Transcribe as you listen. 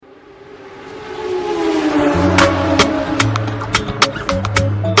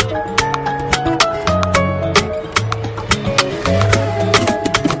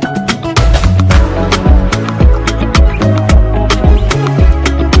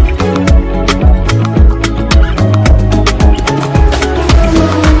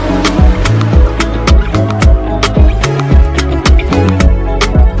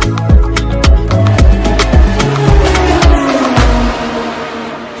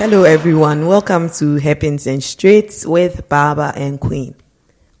Hello everyone, welcome to Happens and Straights with Baba and Queen.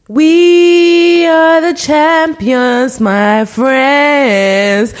 We are the champions, my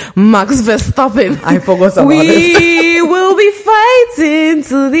friends. Max Verstappen. I forgot about this. We will be fighting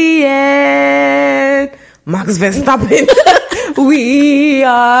to the end. Max Verstappen. We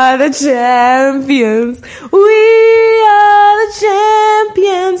are the champions. We are the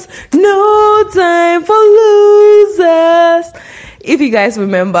champions. No time for losers. If you guys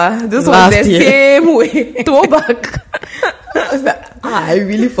remember, this was the same way. Throwback. I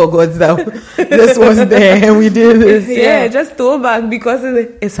really forgot that this was there and we did this. Yeah, just throwback because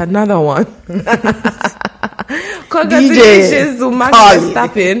it's another one. Congratulations to Max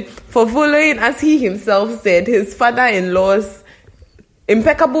Verstappen for following, as he himself said, his father-in-law's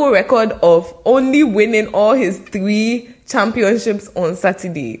impeccable record of only winning all his 3 championships on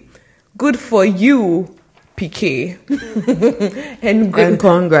Saturday. Good for you, PK. and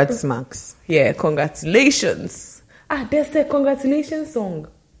congrats, Max. Yeah, congratulations. There's a congratulations song.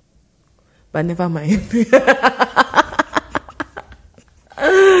 But never mind. Is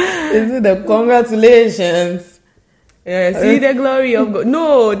it the congratulations? Yeah, see the glory of God.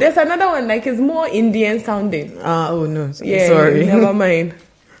 No, there's another one, like it's more Indian sounding. Oh no, yeah, sorry. Never mind.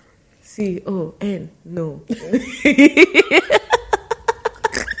 C-O-N, no.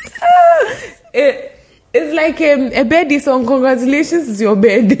 It's like a birthday song. Congratulations, it's your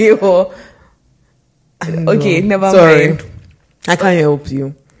birthday. Or okay, never mind. I can't help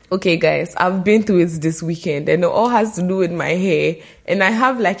you. Okay, guys, I've been through it this weekend, and it all has to do with my hair. And I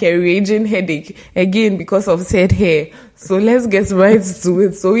have like a raging headache again because of said hair. So let's get right to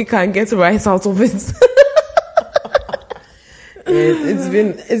it, so we can get right out of it.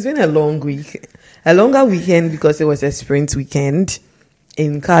 It's been a long week, a longer weekend because it was a sprint weekend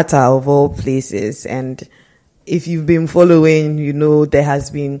in Qatar of all places. And if you've been following, you know there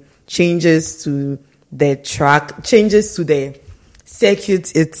has been changes to the track, changes to the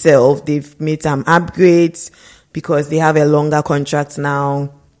circuit itself. They've made some upgrades because they have a longer contract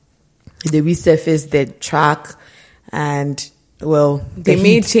now. They resurfaced the track and they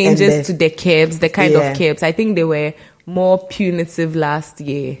made changes to the curbs, the kind of curbs. I think they were more punitive last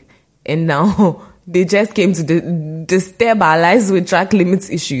year, and now they just came to disturb our lives with track limits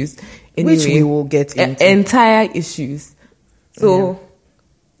issues. Anyway, which we will get into. Entire issues. So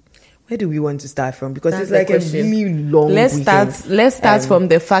where do we want to start from? Because it's like a really long weekend. Let's start from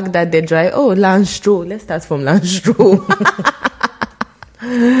the fact that they drive. Oh, Lance Stroll. Let's start from Lance Stroll.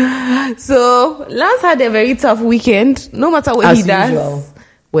 So Lance had a very tough weekend. No matter what he does. Usual.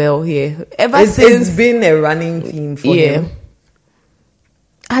 Well, yeah. It's been a running theme for him.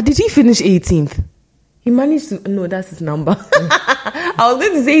 Did he finish 18th? He managed to... No, that's his number. I was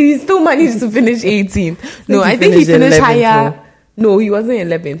going to say he still managed to finish 18th. No, I think he finished higher. No, he wasn't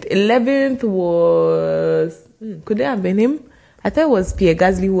 11th. 11th was... could it have been him? I thought it was Pierre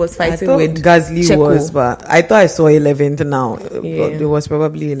Gasly who was fighting with Gasly Checo. was, but I thought I saw 11th now. Yeah. It was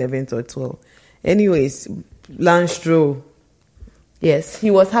probably 11th or 12th. Anyways, Lance Stroll. Yes, he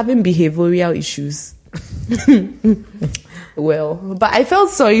was having behavioral issues. But I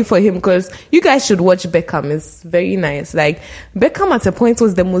felt sorry for him because you guys should watch Beckham. It's very nice. Like, Beckham at a point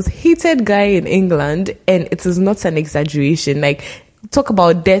was the most hated guy in England, and it is not an exaggeration. Like, talk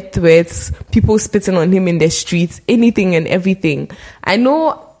about death threats, people spitting on him in the streets, anything and everything. I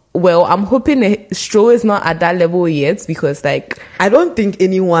know. Well, I'm hoping Stroll is not at that level yet because, like... I don't think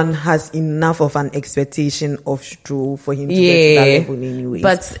anyone has enough of an expectation of Stroll for him to get to that level anyway.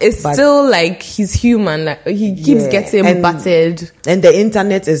 But it's still, like, he's human. Like, he keeps getting battered. And the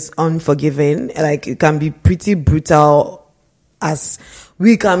internet is unforgiving. Like, it can be pretty brutal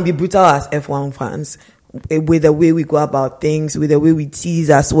we can be brutal as F1 fans with the way we go about things, with the way we tease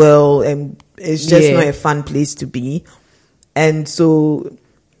as well. And it's just not a fun place to be. And so...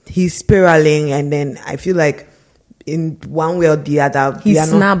 he's spiraling, and then I feel like in one way or the other... He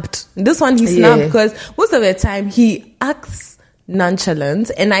snapped. This one, he snapped because most of the time he acts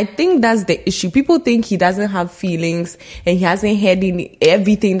nonchalant, and I think that's the issue. People think he doesn't have feelings, and he hasn't heard in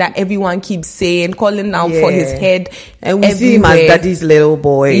everything that everyone keeps saying, calling out for his head. And we see him as daddy's little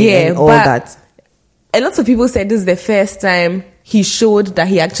boy and all that. A lot of people said this is the first time he showed that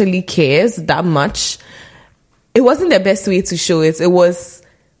he actually cares that much. It wasn't the best way to show it. It was...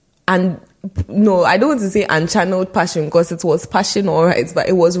 And no, I don't want to say unchanneled passion because it was passion, all right, but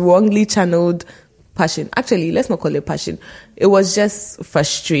it was wrongly channeled passion. Actually, let's not call it passion. It was just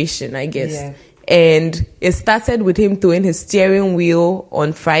frustration, I guess. Yeah. And it started with him throwing his steering wheel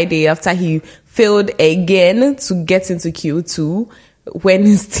on Friday after he failed again to get into Q2 when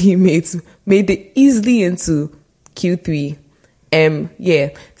his teammates made it easily into Q3. Yeah.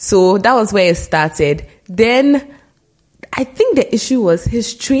 So that was where it started. Then I think the issue was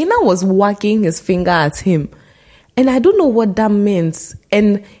his trainer was wagging his finger at him. And I don't know what that means.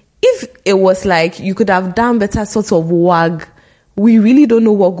 And if it was like you could have done better sort of wag, we really don't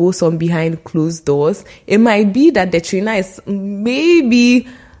know what goes on behind closed doors. It might be that the trainer is maybe,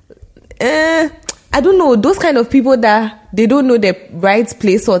 I don't know, those kind of people that they don't know the right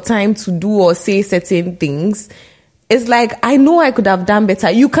place or time to do or say certain things. It's like, I know I could have done better.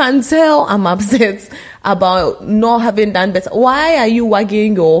 You can tell I'm upset about not having done better. Why are you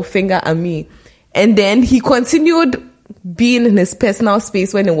wagging your finger at me? And then he continued being in his personal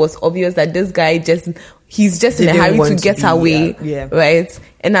space when it was obvious that this guy he's just in a hurry to get away. Yeah. Right?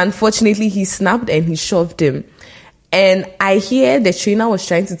 And unfortunately, he snapped and he shoved him. And I hear the trainer was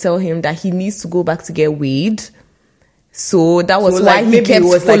trying to tell him that he needs to go back to get weighed. So that was why he kept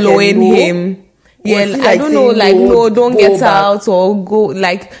following him. Yeah, I don't know, like, no, don't get out or go,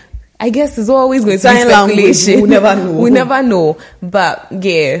 like, I guess it's always going to be speculation. We never know. We never know. But,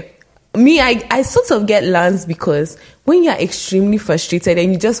 yeah, me, I sort of get Lance because when you're extremely frustrated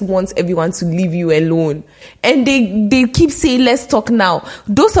and you just want everyone to leave you alone, and they keep saying, let's talk now.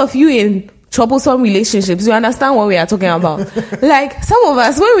 Those of you in troublesome relationships, you understand what we are talking about. Like, some of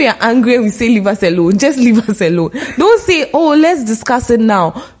us, when we are angry, we say, leave us alone. Just leave us alone. Don't say, oh, let's discuss it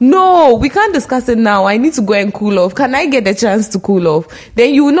now. No, we can't discuss it now. I need to go and cool off. Can I get the chance to cool off?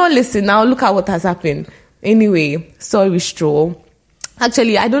 Then you will not listen. Now look at what has happened. Anyway, sorry, Stroll.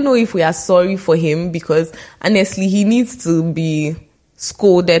 Actually, I don't know if we are sorry for him because, honestly, he needs to be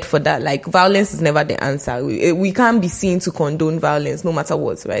scolded for that. Like, violence is never the answer. We can't be seen to condone violence no matter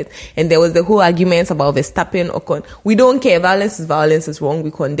what, right? And there was the whole argument about Verstappen or we don't care. Violence is wrong.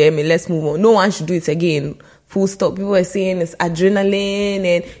 We condemn it. Let's move on. No one should do it again. Full stop. People were saying it's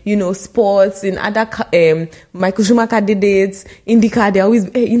adrenaline and, sports and other, Michael Schumacher did it.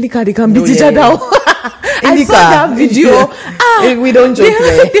 IndyCar, they can beat each other. I saw that video. We don't joke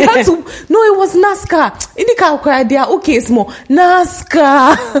there. They had to. No, it was NASCAR. IndyCar, they are okay, small.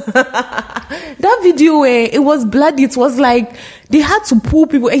 NASCAR. That video where it was bloody. It was like they had to pull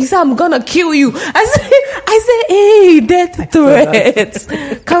people. And he said, "I'm gonna kill you." I said, "Hey, death threats.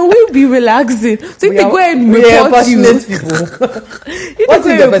 Can we be relaxing?" So if they go and report you, what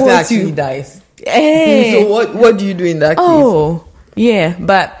if the person actually dies? Hey. So what do you do in that case? Oh, yeah.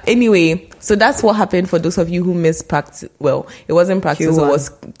 But anyway. So that's what happened for those of you who missed practice. Well, it wasn't practice, Q1. It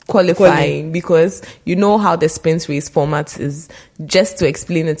was qualifying because you know how the sprint race format is. Just to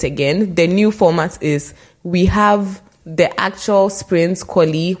explain it again, the new format is we have the actual sprint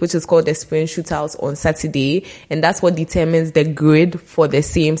quali, which is called the sprint shootouts on Saturday. And that's what determines the grid for the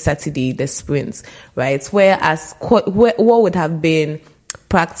same Saturday, the sprints, right? Whereas what would have been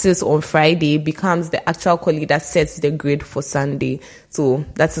practice on Friday becomes the actual quali that sets the grid for Sunday. So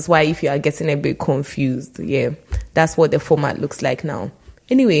that is why if you are getting a bit confused, yeah, that's what the format looks like now.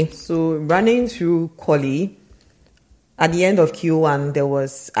 Anyway. So running through quali, at the end of Q1, there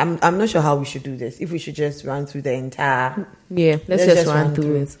was, I'm not sure how we should do this. If we should just run through the entire. Yeah, let's just run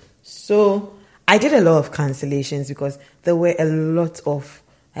through it. So I did a lot of cancellations because there were a lot of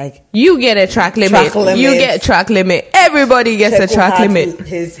you get a track limit. You get a track limit. Everybody gets a track limit.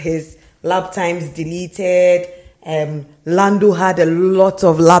 His lap times deleted. Lando had a lot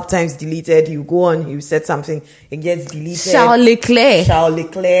of lap times deleted. You go on, you said something, it gets deleted. Charles Leclerc.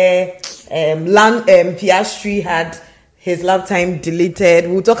 Piastri had his lap time deleted.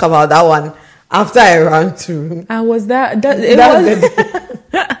 We'll talk about that one after I ran through. After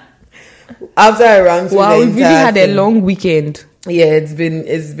I ran through. Wow, we really had a long weekend. Yeah, it's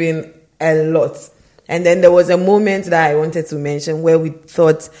been a lot. And then there was a moment that I wanted to mention where we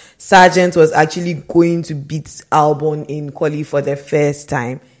thought Sargent was actually going to beat Albon in quali for the first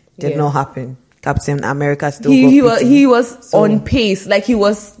time. Did not happen. Captain America still he was on pace. Like he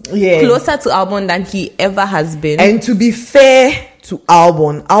was closer to Albon than he ever has been. And to be fair to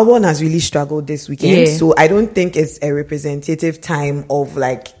Albon has really struggled this weekend. Yeah. So I don't think it's a representative time of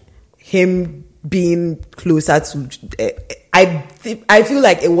like him being closer to I feel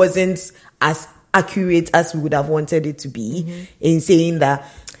like it wasn't as accurate as we would have wanted it to be in saying that.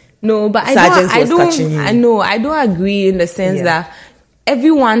 No, but I don't agree in the sense that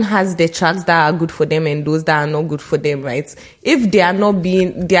everyone has the tracks that are good for them and those that are not good for them, right? If they are not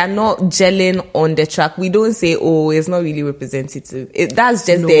gelling on the track, we don't say, oh, it's not really representative. That's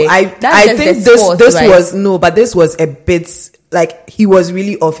just this was a bit like he was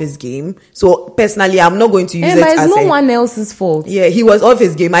really off his game. So personally, I'm not going to use it as it's no one else's fault. Yeah, he was off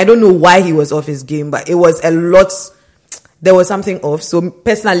his game. I don't know why he was off his game, but it was a lot. There was something off. So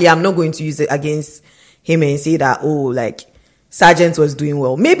personally, I'm not going to use it against him and say that, oh, like Sergeant was doing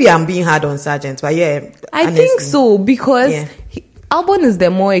well. Maybe I'm being hard on Sergeant, but yeah. I honestly. think so, because Albon is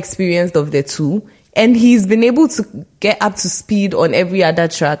the more experienced of the two, and he's been able to get up to speed on every other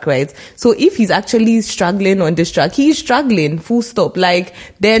track, right? So if he's actually struggling on this track, he's struggling, full stop. Like,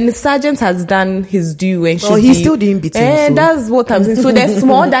 then Sergeant has done his due and should he still didn't beat him. And that's what I'm saying. So the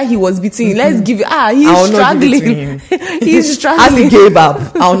small that he was beating, let's give it. He's struggling. He's struggling. As he gave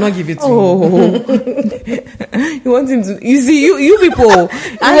up, I'll not give it to him. You want him to? You see, you people.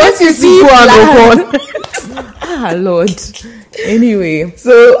 I want you to go on. Lord. Anyway,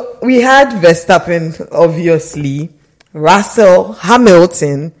 so we had Verstappen, obviously, Russell,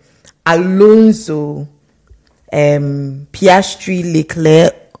 Hamilton, Alonso, Piastri,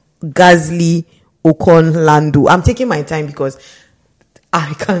 Leclerc, Gasly, Ocon, Lando. I'm taking my time because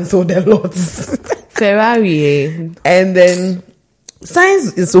I cancelled a lot. Ferrari, and then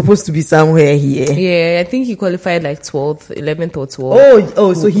Sainz is supposed to be somewhere here. Yeah, I think he qualified like 12th, 11th or 12th.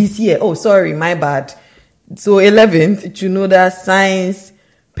 Oh, so he's here. Oh, sorry, my bad. So 11th, Tsunoda, Sainz,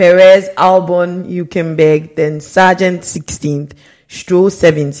 Perez, Albon, Hülkenberg, then Sargent 16th, Stroll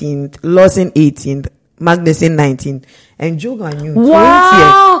 17th, Lawson 18th, Magnussen 19th, and Zhou Guanyu 20th.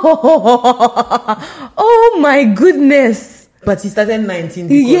 Wow! Oh my goodness! But he started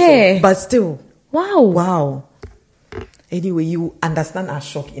 19th. But still. Wow. Anyway, you understand our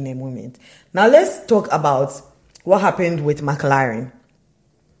shock in a moment. Now let's talk about what happened with McLaren.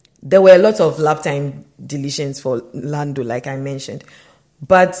 There were a lot of lap time deletions for Lando, like I mentioned.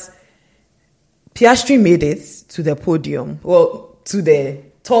 But Piastri made it to the podium, to the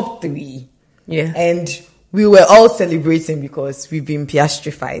top 3. Yeah. And we were all celebrating because we've been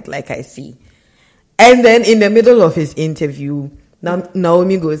Piastrified, like I see. And then in the middle of his interview,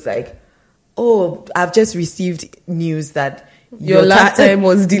 Naomi goes like, "Oh, I've just received news that your lap time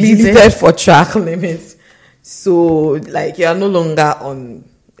was deleted for track limits. So, like, you are no longer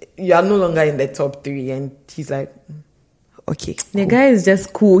in the top 3." And he's like, okay. The guy is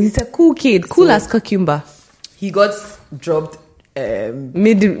just cool. He's a cool kid. Cool as cucumber. He got dropped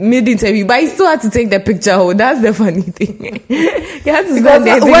mid interview, but he still had to take the picture. Oh, that's the funny thing. He had to stand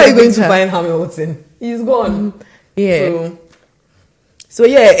there. Where are you going to find Hamilton? He's gone. Yeah. So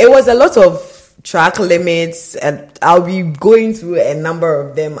yeah, it was a lot of track limits, and I'll be going through a number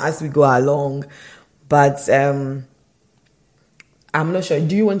of them as we go along. But I'm not sure.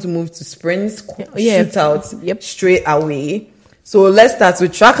 Do you want to move to sprints, shootouts straight away? So let's start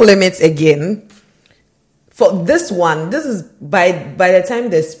with track limits again. For this one, this is by the time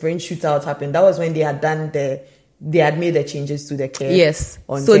the sprint shootout happened, that was when they had made the changes to the curve. Yes.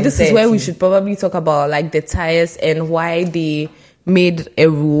 So this is where we should probably talk about like the tires and why they made a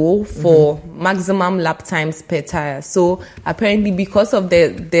rule for maximum lap times per tire. So apparently because of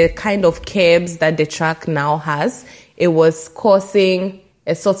the kind of curbs that the track now has, it was causing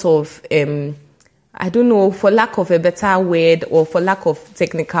a sort of, I don't know, for lack of a better word or for lack of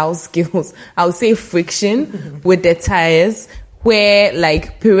technical skills, I would say friction with the tires, where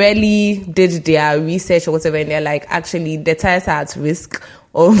like Pirelli did their research or whatever, and they're like, actually the tires are at risk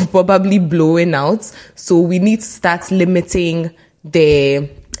of probably blowing out. So we need to start limiting the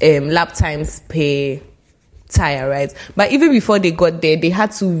lap times per tire, right? But even before they got there, they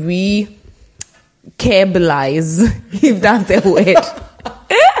had to cablelize, if that's the word.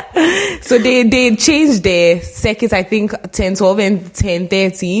 So they changed their circuits, I think 10, 12 and 10,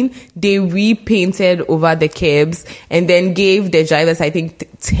 13. They repainted over the curbs and then gave the drivers, I think,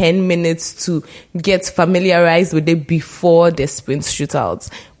 10 minutes to get familiarized with it before the sprint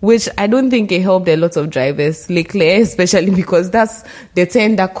shootouts, which I don't think it helped a lot of drivers, Leclerc especially, because that's the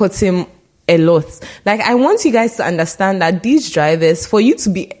turn that caught him a lot. Like, I want you guys to understand that these drivers, for you to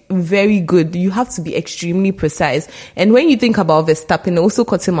be very good, you have to be extremely precise. And when you think about Verstappen, it also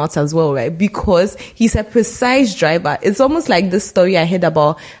cut him out as well, right? Because he's a precise driver. It's almost like this story I heard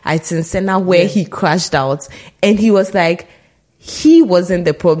about Ayrton Senna where he crashed out and he was like, he wasn't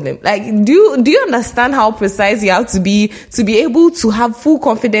the problem. Like, do you understand how precise you have to be able to have full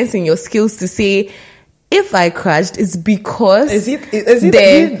confidence in your skills to say, if I crashed, it's because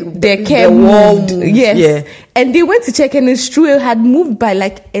the curb moved. Yes. Yeah. And they went to check and it's true, it had moved by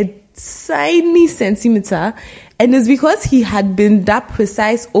like a tiny centimeter. And it's because he had been that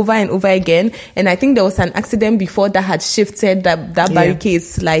precise over and over again. And I think there was an accident before that had shifted that barricade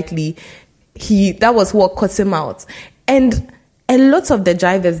slightly. That was what cut him out. And a lot of the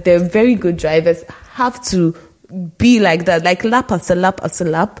drivers, they're very good drivers, have to be like that, like lap after lap after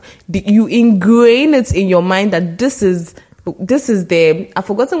lap. You ingrain it in your mind that this is I've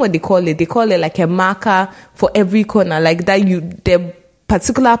forgotten what they call it. They call it like a marker for every corner, like that. The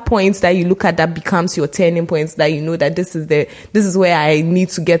particular points that you look at that becomes your turning points, that you know that this is where I need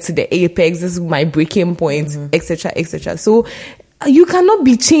to get to the apex, this is my breaking point, etc., etc. So you cannot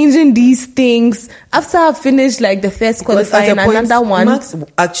be changing these things after I've finished like the first qualifying, another one. Max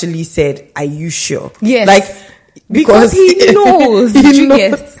actually said, "Are you sure?" Yes, like because he knows. he knows.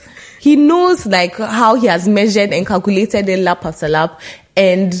 Yes. He knows like how he has measured and calculated it lap after lap,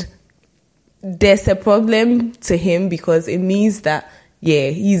 and there's a problem to him because it means that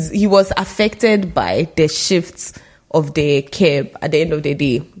he was affected by the shifts of the curb at the end of the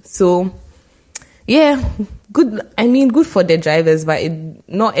day. So good. I mean, good for the drivers, but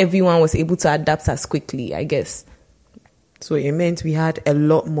not everyone was able to adapt as quickly, I guess. So it meant we had a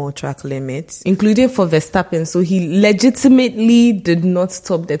lot more track limits, including for Verstappen. So he legitimately did not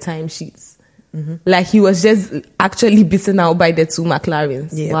stop the timesheets. Like he was just actually beaten out by the two McLarens.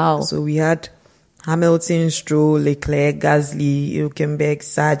 Yeah. Wow. So we had Hamilton, Stroll, Leclerc, Gasly, Hülkenberg,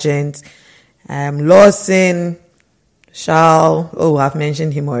 Sargent, Lawson, Charles. Oh, I've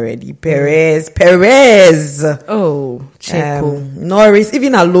mentioned him already. Perez. Oh, Checo. Norris,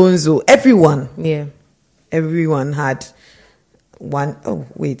 even Alonso. Everyone. Yeah. Everyone had one. Oh,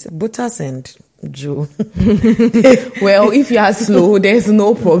 wait. Bottas and Joe. Well, if you are slow, there's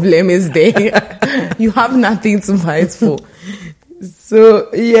no problem, is there? You have nothing to fight for.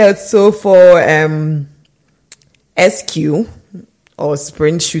 So for SQ or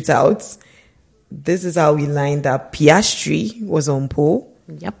sprint shootouts, this is how we lined up. Piastri was on pole.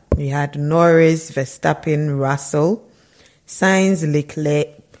 Yep. We had Norris, Verstappen, Russell, Sainz, Leclerc,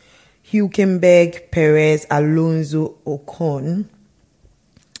 Hülkenberg, Perez, Alonso, Ocon.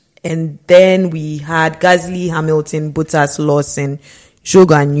 And then we had Gasly, Hamilton, Bottas, Lawson, Zhou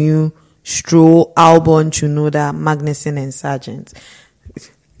Guanyu, Stroll, Albon, Tsunoda, Magnussen, and Sargent.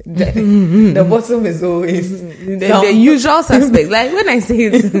 The bottom is always the usual suspect. Like when I say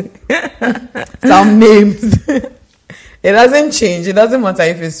it, some names. It doesn't change. It doesn't matter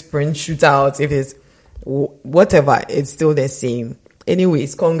if it's sprint shootout, if it's whatever. It's still the same.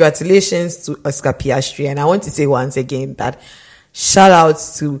 Anyways, congratulations to Oscar Piastri. And I want to say once again that shout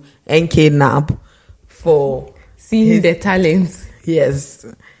outs to NK Nab for seeing the talents. Yes.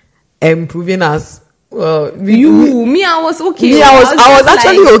 Improving us. Well, I was okay. I was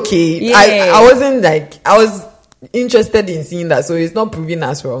actually like, okay. Yeah. I wasn't like, I was interested in seeing that. So it's not proving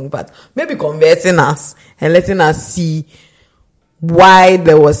us wrong, but maybe converting us and letting us see why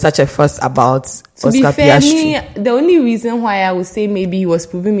there was such a fuss about Oscar Piastri. The only reason why I would say maybe he was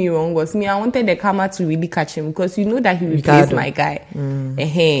proving me wrong was I wanted the camera to really catch him because you know that he replaced my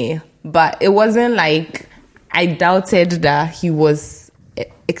guy. But it wasn't like I doubted that he was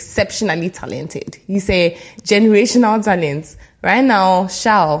exceptionally talented. He's a generational talent. Right now,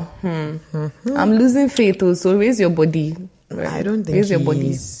 I'm losing faith. So raise your body. I don't think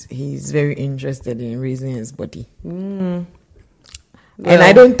he's very interested in raising his body. Well, and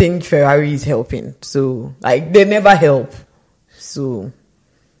I don't think Ferrari is helping. So, like, they never help. So,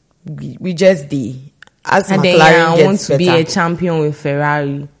 we just as and McLaren then I gets want to better. be a champion with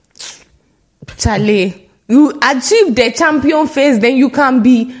Ferrari. Charlie, you achieve the champion phase, then you can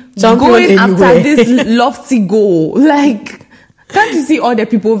be champion going anywhere. After this lofty goal. Like, can't you see all the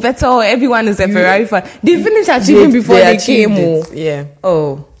people? Vettel, everyone is a Ferrari fan. They finished achieving before they came. Yeah.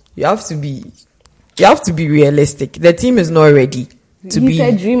 Oh, you have to be realistic. The team is not ready. He's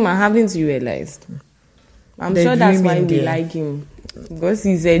a dreamer, haven't you realized? I'm sure that's why we like him. Because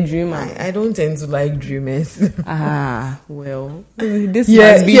he's a dreamer. I don't tend to like dreamers. Well. This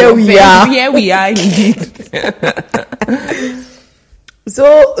must be here we are. Here we are indeed.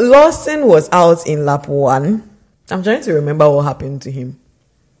 So Lawson was out in lap 1. I'm trying to remember what happened to him.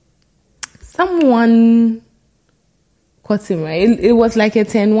 Someone caught him, right? It was like a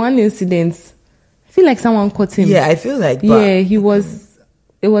 10-1 incident. I feel like someone caught him. Yeah, I feel like. It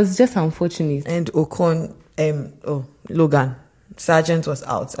was just unfortunate. And Ocon, Logan, Sargent was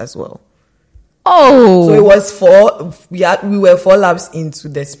out as well. Oh, so it was 4. We were 4 laps into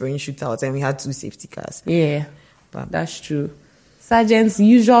the sprint shootout, and we had 2 safety cars. Yeah, that's true. Sargent's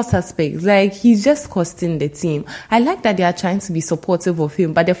usual suspects, like he's just costing the team. I like that they are trying to be supportive of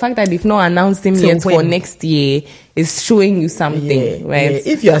him, but the fact that they've not announced him yet for next year is showing you something, right? Yeah.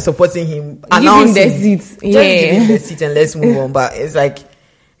 If you are supporting him, announce give him the seat. Just give him the seat and let's move on. But it's like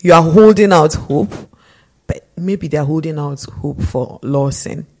you are holding out hope, but maybe they're holding out hope for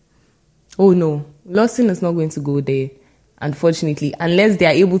Lawson. Oh no, Lawson is not going to go there. Unfortunately, unless they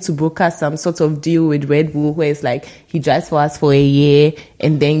are able to broker some sort of deal with Red Bull where it's like he drives for us for a year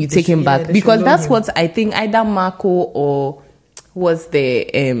and then you take him back. Because that's what I think either Marco or was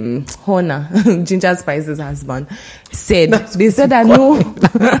the Horner, Ginger Spice's husband, said, That's they said that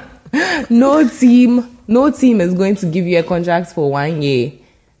no team is going to give you a contract for 1 year.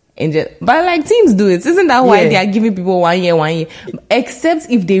 But like teams do it. Isn't that why they are giving people 1 year? Except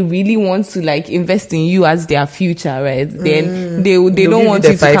if they really want to like invest in you as their future, right? Then they don't want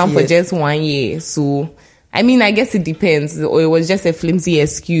you to come for just 1 year. So, I mean, I guess it depends. Or it was just a flimsy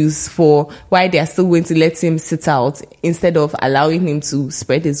excuse for why they are still going to let him sit out instead of allowing him to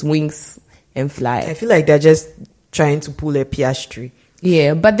spread his wings and fly. I feel like they're just trying to pull a Piastri.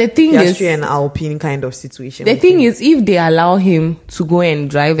 Yeah, but the thing Piastri and Alpine kind of situation. The thing is, if they allow him to go and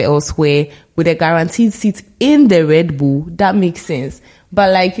drive elsewhere with a guaranteed seat in the Red Bull, that makes sense.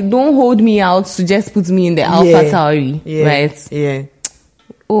 But like, don't hold me out to just put me in the Alpha Tauri, right? Yeah.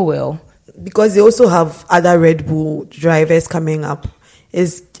 Oh well. Because they also have other Red Bull drivers coming up.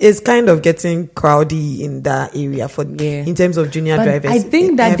 It's kind of getting crowdy in that area in terms of junior drivers. I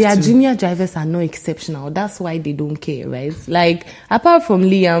think that their junior drivers are not exceptional. That's why they don't care, right? Like, apart from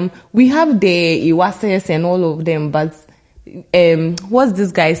Liam, we have the Iwases and all of them, but what's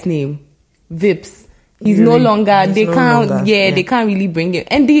this guy's name? Vips. He's no longer, they can't really bring it.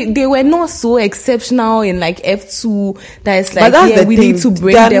 And they were not so exceptional in like F2 that it's like, we need to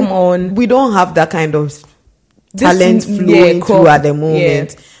bring them on. We don't have that kind of talent flowing through at the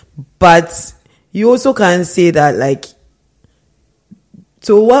moment. But you also can say that like,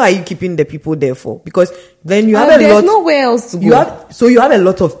 so what are you keeping the people there for? Because then you have a lot. There's nowhere else to go. You have a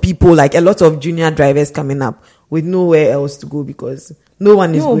lot of people, like a lot of junior drivers coming up with nowhere else to go because no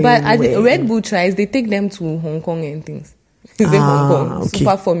one is going anywhere. No, but Red Bull tries, they take them to Hong Kong and things. Hong Kong, okay.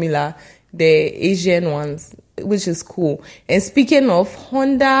 Super Formula, the Asian ones, which is cool. And speaking of,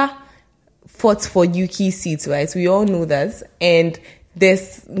 Honda fought for Yuki seats, right? We all know that. And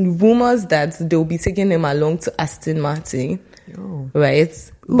there's rumors that they'll be taking them along to Aston Martin,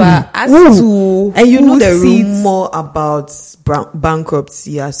 right? Ooh. But as to... And you know the rumor about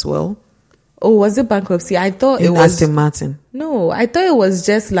bankruptcy as well? Oh, was it bankruptcy? I thought it was Aston Martin. No, I thought it was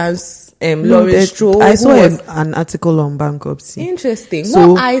just Lance Lawrence Stroll. I saw an article on bankruptcy. Interesting.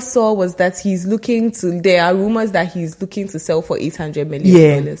 So, what I saw was that there are rumors that he's looking to sell for $800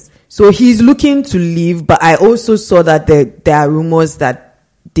 million. Yeah. So he's looking to leave, but I also saw that there are rumors that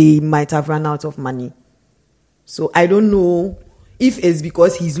they might have run out of money. So I don't know if it's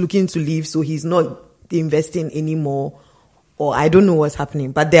because he's looking to leave, so he's not investing anymore, or I don't know what's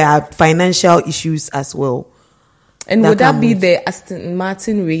happening, but there are financial issues as well. And would that be the Aston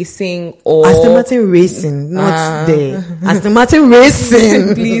Martin Racing or Aston Martin Racing, not the Aston Martin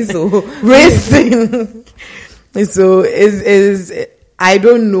Racing, please, Racing. So is I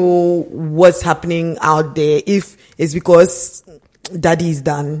don't know what's happening out there. If it's because Daddy is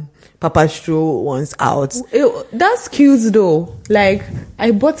done, Papa Stroll wants out. That's cute though. Like,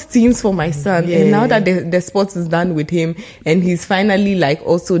 I bought teams for my son, and now that the sports is done with him, and he's finally like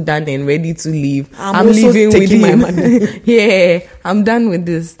also done and ready to leave, I'm leaving with him. My money. Yeah, I'm done with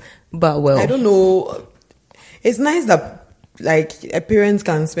this. But well, I don't know. It's nice that like a parent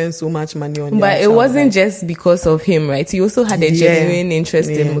can spend so much money on. But it wasn't just because of him, right? He also had a genuine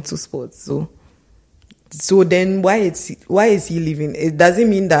interest in motorsports. So then why is he leaving? It doesn't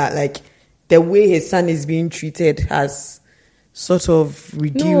mean that like the way his son is being treated has sort of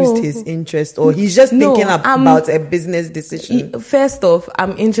reduced his interest, or he's just thinking about a business decision. First off,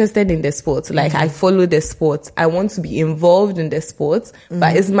 I'm interested in the sport. Like, I follow the sport. I want to be involved in the sport,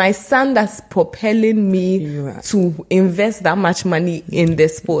 but it's my son that's propelling me to invest that much money in the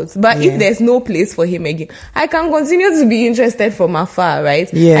sport. But if there's no place for him again, I can continue to be interested from afar, right?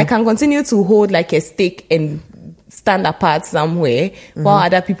 I can continue to hold like a stake and stand apart somewhere while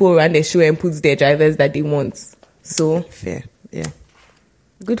other people run the show and put their drivers that they want. So fair. Yeah.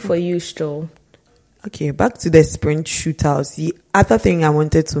 Good for you, Stroll. Okay, back to the sprint shootouts. The other thing I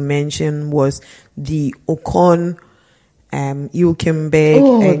wanted to mention was the Ocon, Hülkenberg.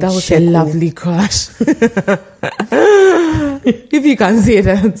 Oh, that was a lovely crash. If you can say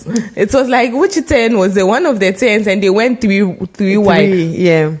that. It was like, which turn was it? One of the turns, and they went three wide.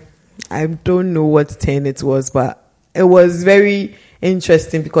 Yeah. I don't know what turn it was, but it was very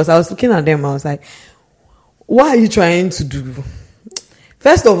interesting because I was looking at them. I was like, what are you trying to do?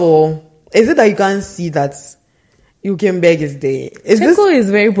 First of all, is it that you can't see that Hülkenberg is there? Checo is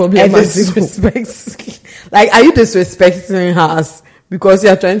very problematic. Like, are you disrespecting us because you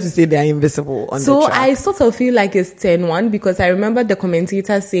are trying to say they are invisible on the track? I sort of feel like it's 10-1 because I remember the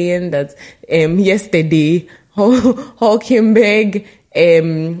commentator saying that yesterday, Hülkenberg,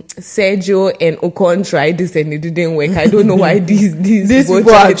 Sergio and Ocon tried this and it didn't work. I don't know why these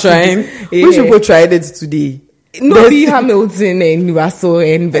people are trying. Which people tried it today? No, be Hamilton and Russell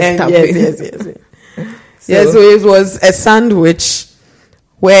and Verstappen. Yes. So it was a sandwich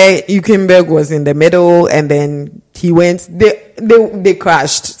where Hülkenberg was in the middle, and then he went. They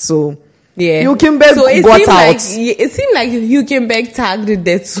crashed. So yeah, Hülkenberg got out. It seemed like Hülkenberg tagged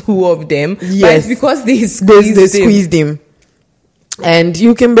the two of them. Yes, but because they squeezed him. And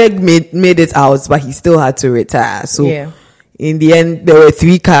Hülkenberg made it out, but he still had to retire. So in the end, there were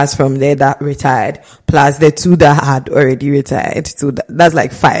 3 cars from there that retired, plus the 2 that had already retired. So that's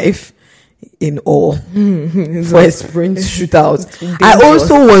like 5 in all for a sprint shootout. I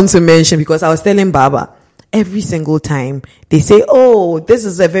also want to mention, because I was telling Baba, every single time they say, "Oh, this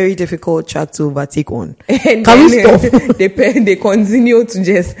is a very difficult track to overtake on." And can we stop? They continue to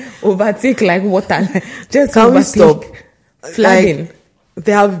just overtake like water. Just can we stop? Flagging. Like,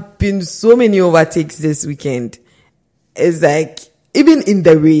 there have been so many overtakes this weekend. It's like, even in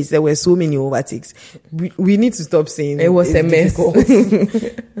the race, there were so many overtakes. We need to stop saying it was a mess.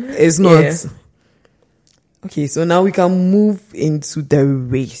 It's not. Yeah. Okay, so now we can move into the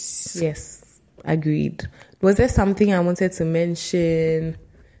race. Yes, agreed. Was there something I wanted to mention?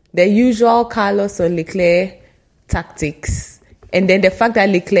 The usual Carlos or Leclerc tactics. And then the fact that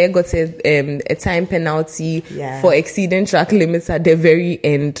Leclerc got a time penalty for exceeding track limits at the very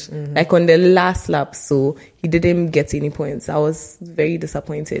end, like on the last lap, so he didn't get any points. I was very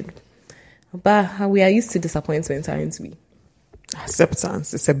disappointed. But we are used to disappointment, aren't we?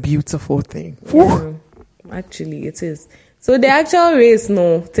 Acceptance is a beautiful thing. Yeah, actually, it is. So the actual race,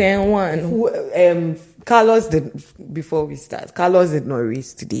 10-1. Carlos did, before we start, Carlos did not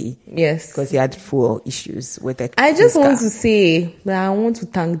race today. Yes. Because he had 4 issues with it. I just want to say that I want to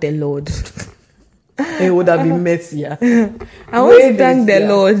thank the Lord. It would have been messier. I want to thank the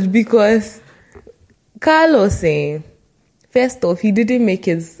Lord, because Carlos, first off, he didn't make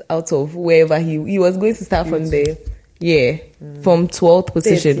it out of wherever he was going to start from there. Yeah. From 12th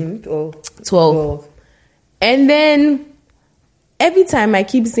position. 12th. And then every time I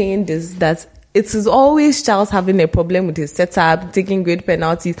keep saying this, that it is always Charles having a problem with his setup, taking great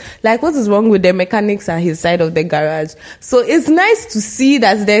penalties. Like, what is wrong with the mechanics at his side of the garage? So it's nice to see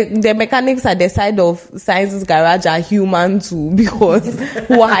that the mechanics at the side of Sainz's garage are human too, because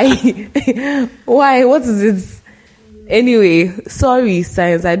why? Why? What is it? Anyway, sorry,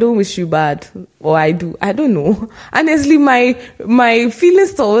 Sainz, I don't wish you bad. Or I do. I don't know. Honestly, my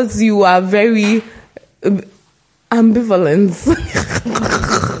feelings towards you are very ambivalent.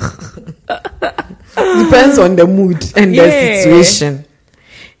 Depends on the mood and the situation.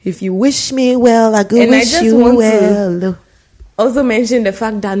 If you wish me well, I go wish you well. Also mention the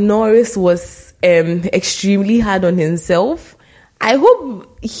fact that Norris was extremely hard on himself. I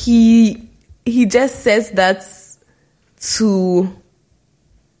hope he just says that to,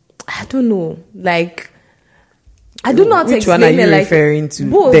 I don't know, like, I don't know how to explain it. Which one are you referring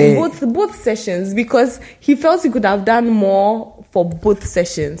to? Both sessions, because he felt he could have done more for both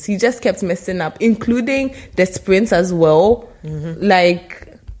sessions. He just kept messing up, including the sprints as well.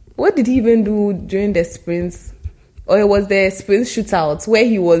 Like, what did he even do during the sprints? Or it was the sprint shootout where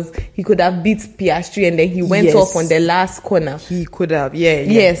he could have beat Piastri, and then he went off on the last corner. He could have,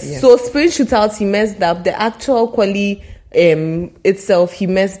 yeah. So sprint shootouts, he messed up. The actual quali itself, he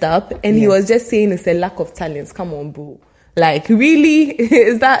messed up, and he was just saying it's a lack of talent. Come on, bro. Like, really?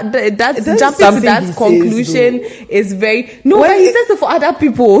 Is that jumping to that conclusion is very... No, but he says it for other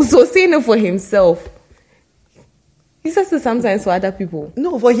people, so saying it for himself. He says it sometimes for other people.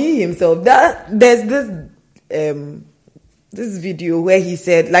 No, for himself. There's this video where he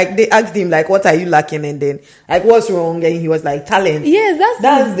said, like, they asked him, like, what are you lacking? And then, like, what's wrong? And he was like, talent. Yes,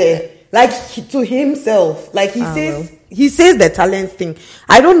 to himself. Like, he says the talent thing.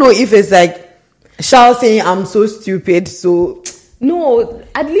 I don't know if it's like Charles saying I'm so stupid, so no,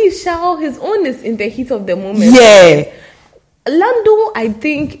 at least Charles, his own is in the heat of the moment. Yeah. Lando, I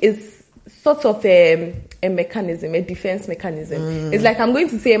think, is sort of a mechanism, a defense mechanism. It's like, I'm going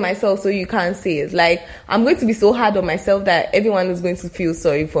to say it myself so you can't say it. Like, I'm going to be so hard on myself that everyone is going to feel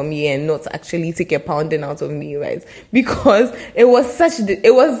sorry for me and not actually take a pounding out of me, right? Because it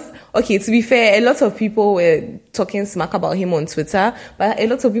was okay, to be fair, a lot of people were talking smack about him on Twitter, but a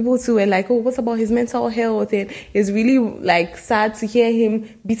lot of people too were like, oh, what about his mental health? And it's really, like, sad to hear him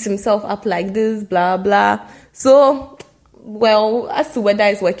beat himself up like this, blah, blah. So, well, as to whether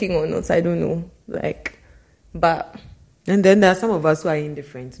it's working or not, I don't know. Like, but... And then there are some of us who are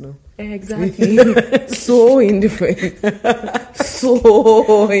indifferent, no? Exactly. So indifferent.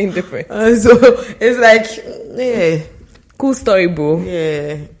 So indifferent. So, it's like, yeah... Cool story, bro.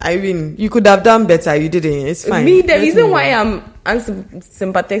 Yeah. I mean, you could have done better. You didn't. It's fine. The reason why I'm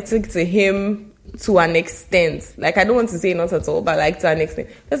unsympathetic to him to an extent. Like, I don't want to say not at all, but like to an extent.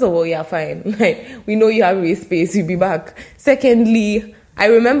 First of all, yeah, fine. Like, we know you have race space, you'll be back. Secondly, I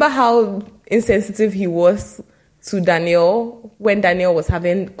remember how insensitive he was to Daniel when Daniel was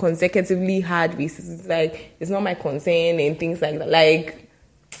having consecutively hard races. It's like, it's not my concern and things like that. Like,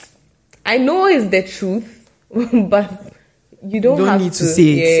 I know it's the truth, but you don't have need to say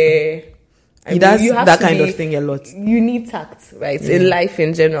it. Yeah. He does that kind of thing a lot. You need tact, right? In life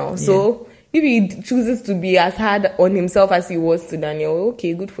in general. So if he chooses to be as hard on himself as he was to Daniel,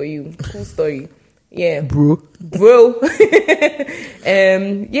 okay, good for you. Cool story. Yeah. Bro.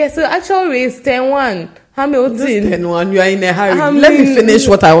 Yeah, so actual race 10-1. Hamilton. Just 10-1, you are in a hurry. Let me finish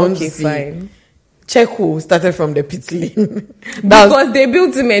what I want to see. Fine. Checo started from the pit lane. Because they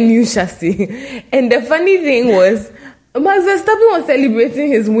built him a new chassis. And the funny thing was, Max Verstappen was celebrating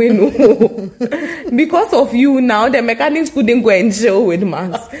his win. Because of you now, the mechanics couldn't go and chill with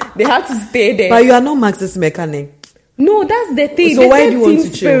Max. They had to stay there. But you are not Max's mechanic. No, that's the thing. So they why said do you want team to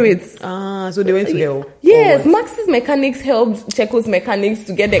chill? Spirits. So they went to hell. Yes, Max's mechanics helped Checo's mechanics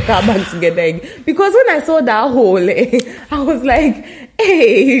to get the car back together. Because when I saw that hole, I was like,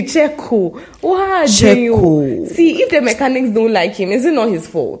 hey, Checo, why are you? See, if the mechanics don't like him, is it not his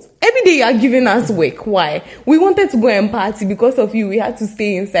fault? Every day you are giving us work. Why? We wanted to go and party. Because of you, we had to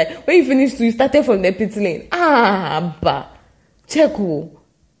stay inside. When you finished, you started from the pit lane. Checo.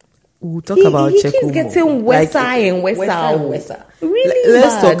 We'll talk about Checo. He keeps getting worse and worse. Really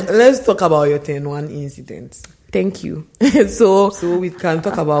Let's talk about your 10-1 incident. Thank you. So we can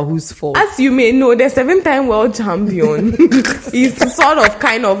talk about whose fault. As you may know, the 7-time world champion is sort of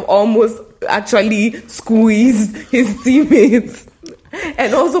kind of almost actually squeezed his teammates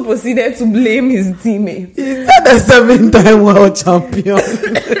and also proceeded to blame his teammates. Is that the 7-time world champion?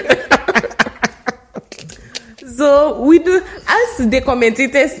 So we do, as the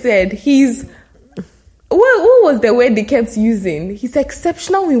commentator said, what was the word they kept using? He's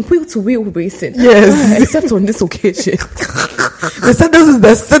exceptional in wheel-to-wheel racing. Yes. Except on this occasion. They said this is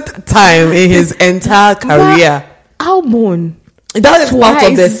the 6th time in his entire career. Albon. That is part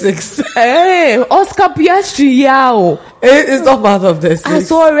of the 6. Hey, Oscar Piastri, yao. It's not part of the 6. I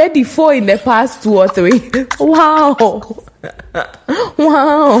saw already 4 in the past 2 or 3. Wow.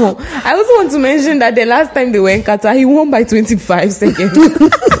 Wow. I also want to mention that the last time they were in Qatar, he won by 25 seconds.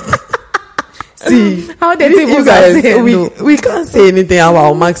 See, how the tables are turned. We can't say anything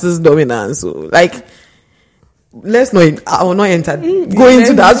about Max's dominance. So, like, I will not enter. Go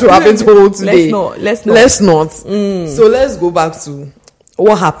into that rabbit hole today. Let's not. So let's go back to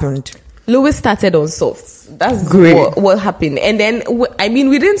what happened. Lewis started on softs. That's great. What happened. And then,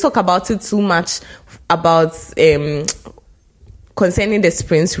 we didn't talk about it too much about concerning the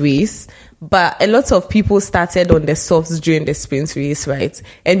sprint race, but a lot of people started on the softs during the sprint race, right?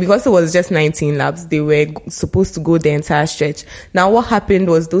 And because it was just 19 laps, they were supposed to go the entire stretch. Now, what happened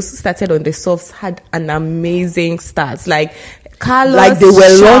was those who started on the softs had an amazing start. Like Carlos, like they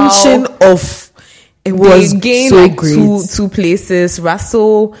were launching off. It was gained so like great. two places.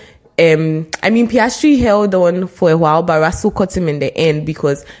 Russell, Piastri held on for a while, but Russell caught him in the end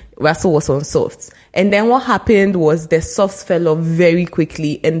because Russell was on softs. And then what happened was the softs fell off very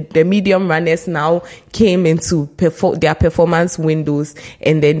quickly, and the medium runners now came into their performance windows,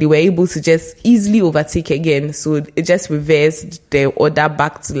 and then they were able to just easily overtake again. So it just reversed the order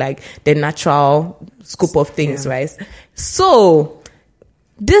back to like the natural scope of things, right? So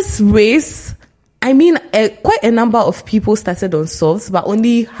this race, quite a number of people started on softs, but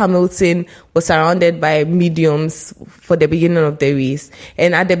only Hamilton was surrounded by mediums for the beginning of the race.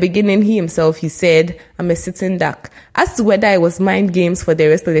 And at the beginning, he said, I'm a sitting duck. As to whether it was mind games for the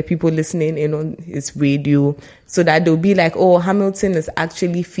rest of the people listening in on his radio, so that they'll be like, oh, Hamilton is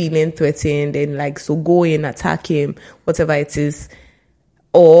actually feeling threatened and like, so go in, attack him, whatever it is.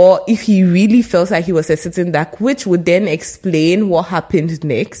 Or if he really felt like he was a sitting duck, which would then explain what happened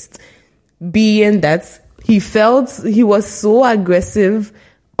next. Being that he felt he was so aggressive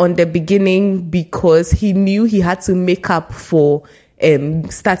on the beginning because he knew he had to make up for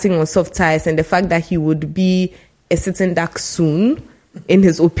starting on soft tires and the fact that he would be a sitting duck soon, in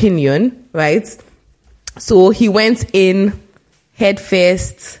his opinion, right? So he went in head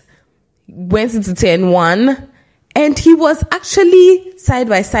first, went into 10-1, and he was actually side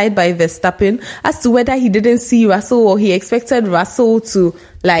by side by Verstappen. As to whether he didn't see Russell or he expected Russell to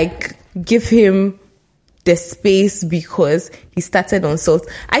like give him the space because he started on softs.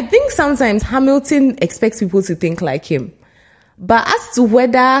 I think sometimes Hamilton expects people to think like him. But as to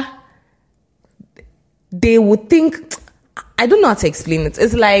whether they would think, I don't know how to explain it.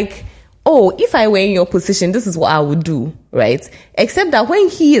 It's like oh, if I were in your position, this is what I would do, right? Except that when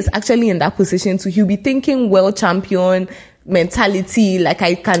he is actually in that position too, he'll be thinking world champion mentality, like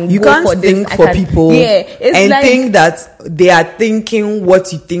I can you go can't for think this, for people and like, think that they are thinking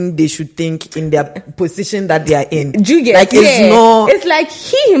what you think they should think in their position that they are in. Do you get? Like it's like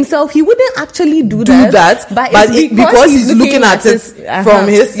he himself, he wouldn't actually do that, but because he's looking at it from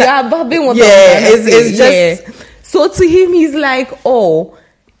his side. It's just so to him he's like, oh,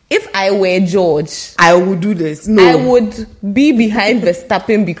 if I were George, I would do this. No, I would be behind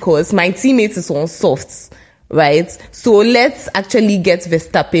Verstappen because my teammate is on softs. Right, so let's actually get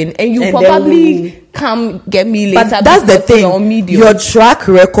Verstappen, and you probably come get me later. But that's the thing. Your track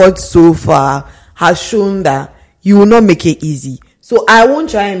record so far has shown that you will not make it easy. So I won't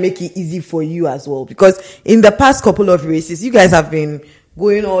try and make it easy for you as well, because in the past couple of races, you guys have been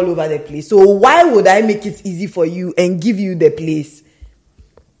going all over the place. So why would I make it easy for you and give you the place?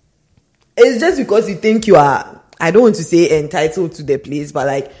 It's just because you think you are, I don't want to say entitled to the place, but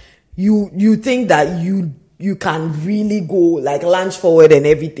like you think that you can really go, like, lunge forward and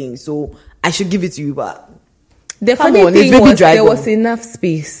everything. So I should give it to you, but the funny thing was there was enough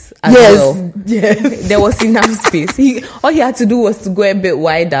space as well. Yes. There was enough space. All he had to do was to go a bit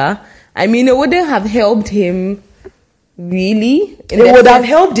wider. I mean, it wouldn't have helped him, really. It would have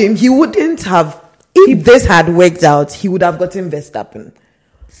helped him. He wouldn't have, if this had worked out, he would have gotten Verstappen.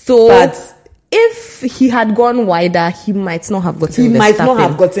 So, but if he had gone wider, he might not have gotten Verstappen. He might not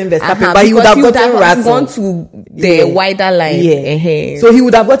have gotten Verstappen, but he would have gotten Russell. Gone to the wider line. Yeah. So he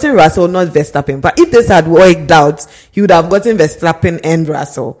would have gotten Russell, not Verstappen. But if this had worked out, he would have gotten Verstappen and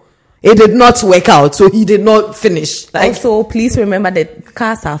Russell. It did not work out, so he did not finish. Also, please remember that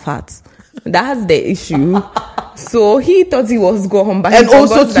cars are fat. That's the issue. So he thought he was gone, but and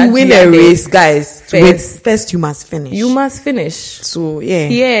also to win a race, guys, first you must finish. You must finish. So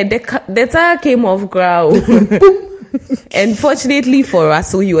the tire came off ground. And fortunately for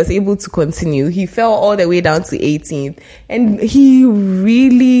Russell, he was able to continue. He fell all the way down to 18th, and he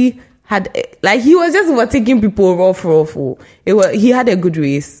really had, like, he was just overtaking people rough. He had a good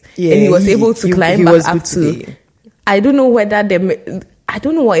race, and he was able to climb back up to. I don't know whether I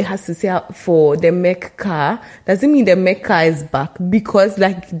don't know what it has to say for the mech car. Does it mean the mech car is back? Because,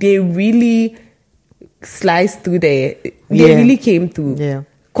 like, they really sliced through they really came through. Yeah.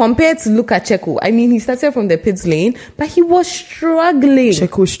 Compared to look at Checo. I mean, he started from the pit lane, but he was struggling.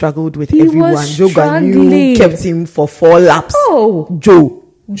 Checo struggled with everyone. Joe Ganyu kept him for 4 laps. Oh. Joe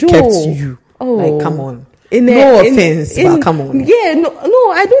kept you. Oh. Like, come on. No offense, but come on. Yeah, no,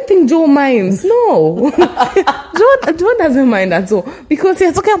 I don't think Joe minds. No. Joe doesn't mind at all. Because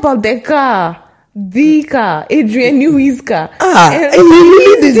you're talking about the car. The car. Adrian Newey's car. And he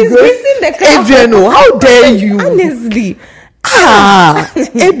really disgracing the car. Adrian, how dare you? Honestly.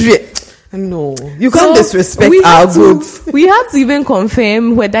 Adrian. No, you can't disrespect our goods. We had to even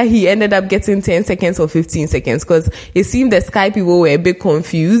confirm whether he ended up getting 10 seconds or 15 seconds, because it seemed the Sky people were a bit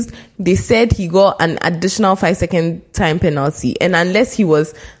confused. They said he got an additional 5-second time penalty, and unless he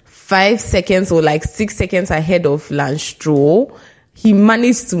was 5 seconds or like 6 seconds ahead of Lance Stroll, he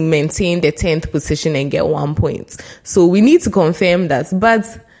managed to maintain the 10th position and get 1 point. So we need to confirm that.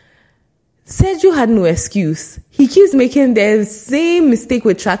 But Sergio had no excuse. He keeps making the same mistake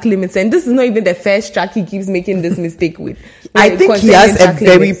with track limits, and this is not even the first track he keeps making this mistake with. I think he has a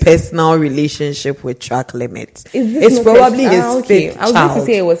very personal relationship with track limits. It's probably his fifth child. I was going to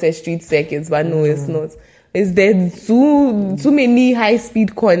say it was a street circuit, but no, it's not. It's there too many high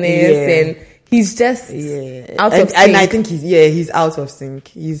speed corners, and he's just out of sync. And I think he's out of sync.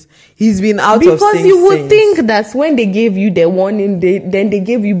 He's been out of sync. Because you would think that when they gave you the warning, then they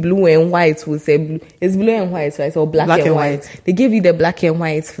gave you blue and white. We'll say blue. It's blue and white, right? Or black and white. They gave you the black and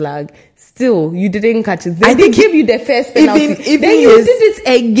white flag. Still, you didn't catch it. Then they gave you the first penalty. Then you did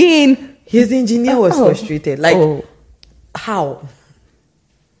it again. His engineer was frustrated. Like, how?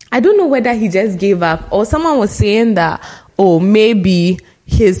 I don't know whether he just gave up, or someone was saying that, maybe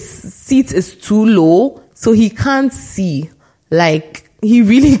his seat is too low, so he can't see. Like, he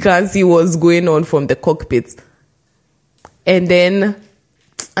really can't see what's going on from the cockpit. And then,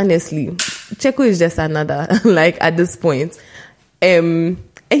 honestly, Checo is just another, like, at this point. And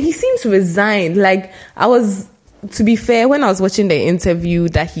he seems resigned. Like, to be fair, when I was watching the interview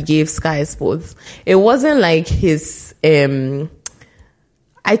that he gave Sky Sports, it wasn't like his,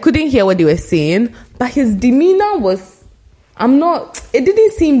 I couldn't hear what they were saying, but his demeanor was, it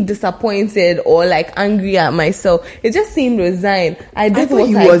didn't seem disappointed or like angry at myself. It just seemed resigned. I thought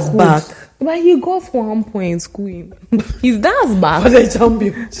he was back. But he got 1 point, Queen. His dad's back. For the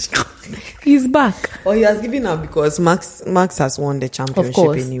champion. He's back. Or he has given up because Max has won the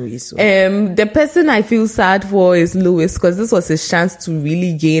championship anyway. So. The person I feel sad for is Lewis, because this was his chance to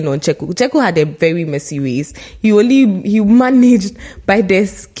really gain on Checo. Checo had a very messy race. He managed by the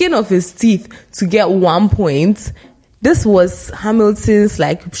skin of his teeth to get 1 point. This was Hamilton's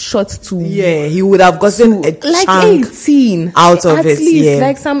shot to. Yeah, he would have gotten a chunk 18 out of at it.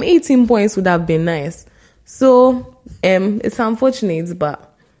 Least, some 18 points would have been nice. So it's unfortunate, but.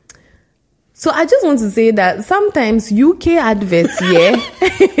 So I just want to say that sometimes UK adverts,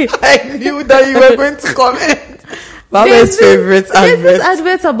 I knew that you were going to comment. Baba's favorite advert. There's this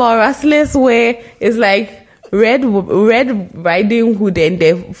advert about wrestlers where it's Red Riding Hood and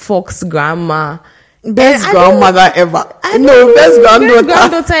the Fox grandma. Best grandmother ever. Best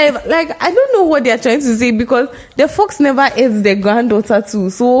granddaughter ever. I don't know what they're trying to say, because the fox never eats the granddaughter too.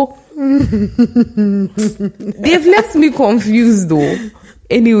 So they've left me confused though.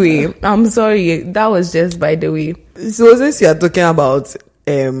 Anyway, I'm sorry. That was just by the way. So since you are talking about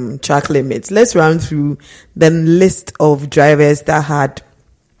track limits, let's run through the list of drivers that had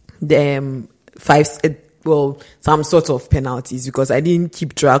the some sort of penalties, because I didn't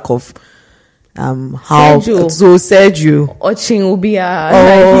keep track of how. Sergio. So Sergio Ochin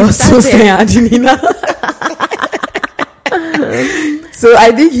Ubia. So Adinina. So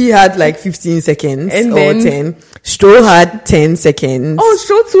I think he had 15 seconds and or 10. Stroll had 10 seconds. Oh,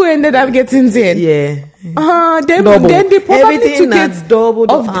 Stroll too ended up getting 10. Yeah. Then they probably took it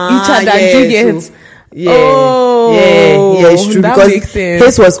doubled of each other. Yeah, so, yeah, it's true, that because makes sense.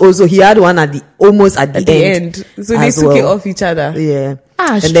 his was also, he had one almost at the end. So they took it off each other. Yeah.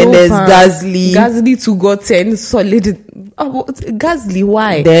 And then there's Gasly. Gasly too got 10 solid. Gasly,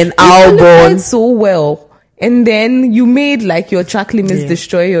 why? Then Albon. So well. And then you made your track limits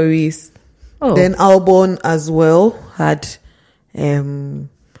destroy your race. Oh. Then Albon as well had.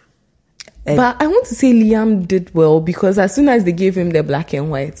 But I want to say Liam did well, because as soon as they gave him the black and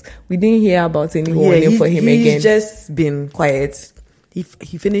white, we didn't hear about any warning for him again. He's just been quiet. He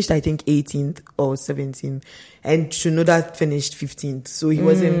finished, I think, 18th or 17th, and Tsunoda finished 15th, so he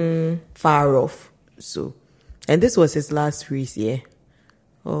wasn't far off. So, and this was his last race, yeah.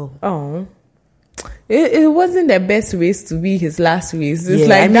 Oh. It wasn't the best race to be his last race. It's it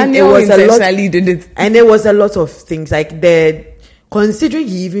Daniel was intentionally did it. And there was a lot of things, considering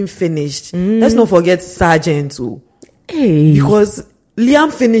he even finished, let's not forget Sargent too. Hey. Because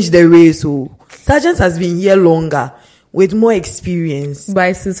Liam finished the race, Sargent has been here longer with more experience. But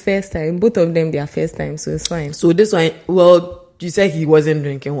it's his first time. Both of them, their first time, so it's fine. So this one, you said he wasn't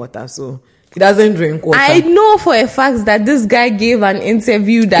drinking water, so he doesn't drink water. I know for a fact that this guy gave an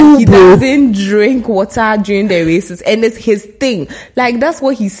interview that he doesn't drink water during the races, and it's his thing. That's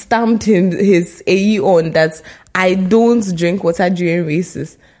what he stamped his AE on, that I don't drink water during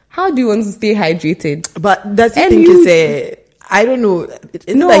races. How do you want to stay hydrated? But does he think it's I don't know.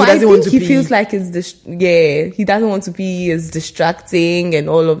 I think he feels like he doesn't want to pee, it's distracting and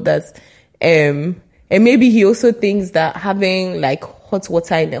all of that. And maybe he also thinks that having hot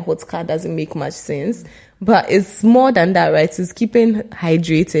water in a hot car doesn't make much sense. But it's more than that, right? It's keeping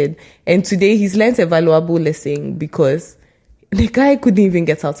hydrated. And today he's learned a valuable lesson, because the guy couldn't even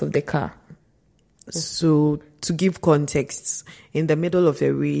get out of the car. So to give context, in the middle of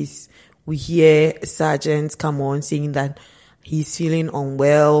the race, we hear Sargent come on saying that he's feeling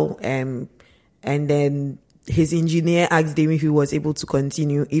unwell, and then his engineer asked him if he was able to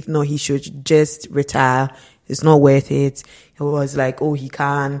continue. If not, he should just retire. It's not worth it. He was like, he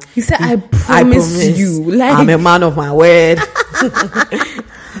can. He said, I promise you. I'm a man of my word.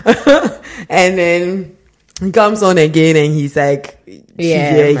 And then he comes on again and he's like,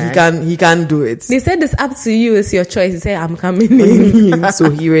 he can do it. They said it's up to you, it's your choice. He said, I'm coming in. So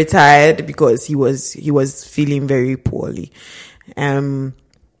he retired because he was feeling very poorly.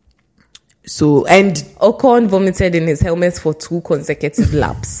 So, and Ocon vomited in his helmet for 2 consecutive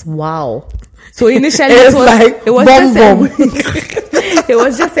laps. Wow. So initially it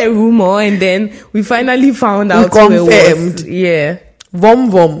was just a rumor, and then we finally found out confirmed. Who it was. Yeah.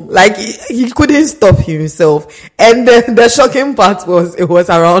 Vom. He couldn't stop himself. And the shocking part was, it was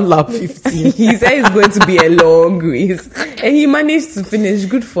around lap 15. He said it's going to be a long race. And he managed to finish.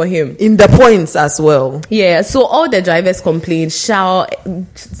 Good for him. In the points as well. Yeah, so all the drivers complained. Charles,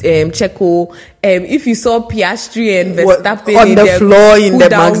 Checo, if you saw Piastri and Verstappen on the floor in the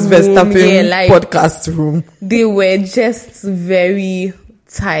Max Verstappen podcast room. They were just very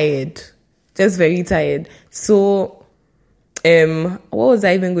tired. Just very tired. So, what was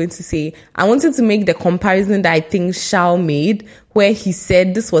I even going to say? I wanted to make the comparison that I think Charles made, where he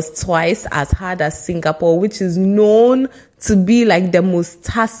said this was twice as hard as Singapore, which is known to be like the most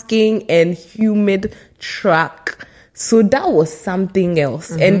tasking and humid track. So that was something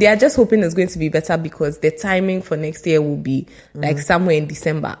else. And they are just hoping it's going to be better because the timing for next year will be like somewhere in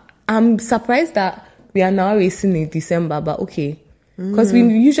December. I'm surprised that we are now racing in December, but okay. Because we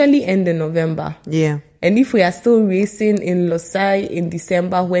usually end in November. Yeah. And if we are still racing in Losail in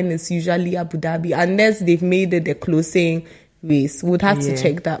December when it's usually Abu Dhabi, unless they've made it the closing race, we'd have to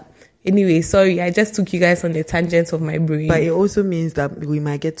check that. Anyway, sorry, I just took you guys on the tangent of my brain. But it also means that we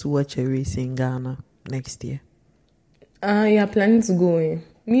might get to watch a race in Ghana next year. You're planning to go in.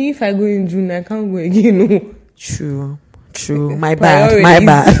 Me, if I go in June, I can't go again. No. True. My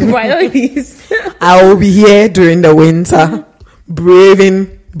bad. Priorities. I will be here during the winter,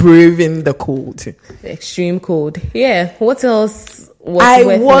 braving the cold. The extreme cold. Yeah. What else was I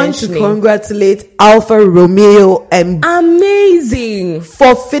worth want mentioning? to congratulate Alfa Romeo and Amazing.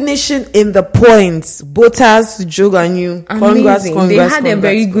 for finishing in the points. Bottas, Joe Ganyu. Congrats. They had a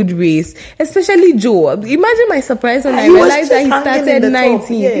very good race, especially Joe. Imagine my surprise when I he was realized that he just hanging in started the top,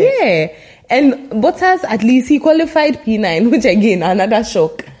 19. yeah. Yeah. And Bottas, at least he qualified P9, which again, another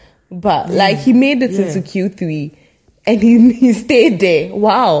shock. But like he made it into Q3 and he stayed there.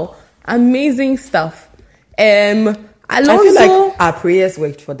 Wow. Amazing stuff. Alonso, I feel like our prayers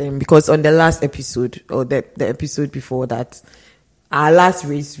worked for them because on the last episode or the episode before that, our last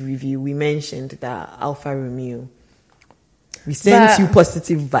race review, we mentioned that Alfa Romeo. We sent you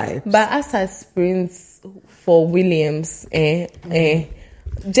positive vibes. But as a sprints for Williams,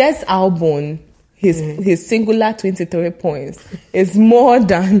 just Albon, his singular 23 points is more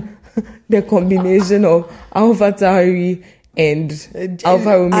than the combination of AlphaTauri and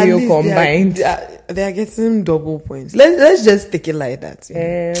Alfa Romeo combined. They are getting double points. Let's just take it like that.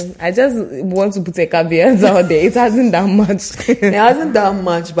 I just want to put a caveat out there. It hasn't done much. It hasn't done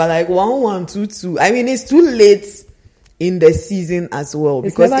much, but like 1-1-2-2. I mean, it's too late in the season as well.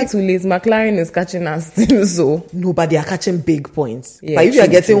 It's never too late. McLaren is catching us still, so. No, but they are catching big points. Yeah, but if you are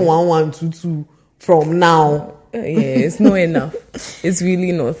getting 1-1-2-2 from now. It's not enough. It's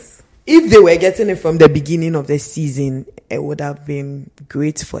really not. If they were getting it from the beginning of the season, it would have been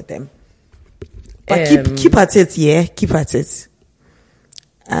great for them. But keep at it, yeah. Keep at it.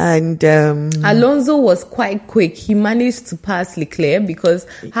 And Alonso was quite quick. He managed to pass Leclerc because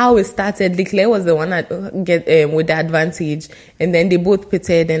how it started, Leclerc was the one that get with the advantage, and then they both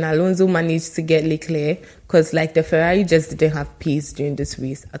pitted, and Alonso managed to get Leclerc because like the Ferrari just didn't have pace during this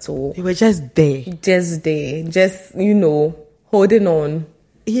race at all. They were just there, just holding on.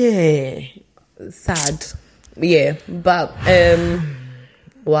 Yeah, sad. Yeah, but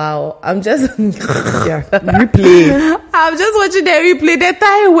wow, I'm just replay. I'm just watching the replay. The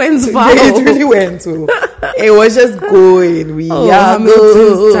tire went far. It really went too. It was just going. We are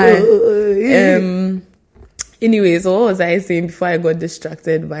going. Anyways, what was I saying before I got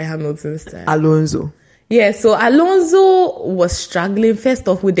distracted by Hamilton's tire? Alonso. Yeah, so Alonso was struggling first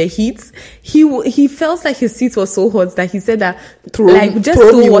off with the heat. He felt like his seat was so hot that he said that throw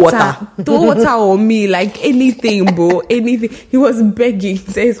water on me, like anything, bro, anything. He was begging,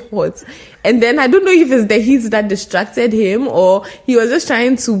 he said it's hot. And then I don't know if it's the heat that distracted him or he was just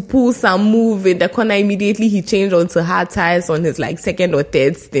trying to pull some move in the corner. Immediately he changed onto hard tires on his like second or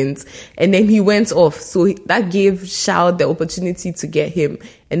third stint, and then he went off. So that gave Charles the opportunity to get him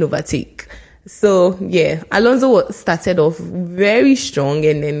an overtake. So, yeah, Alonso started off very strong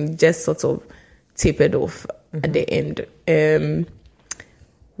and then just sort of tapered off at the end.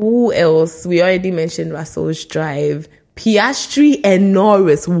 Who else? We already mentioned Russell's drive. Piastri and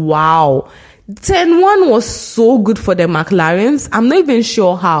Norris. Wow. 10-1 was so good for the McLarens. I'm not even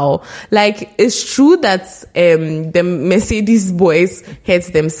sure how. Like, it's true that the Mercedes boys hurt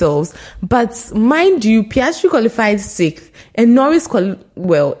themselves. But mind you, Piastri qualified 6th and Norris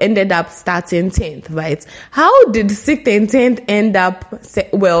ended up starting 10th, right? How did 6th and 10th end up?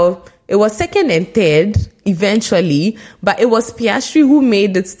 It was 2nd and 3rd eventually, but it was Piastri who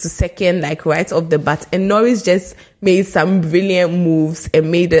made it to 2nd, like right off the bat, and Norris just made some brilliant moves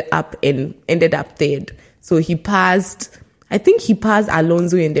and made it up and ended up 3rd. So he passed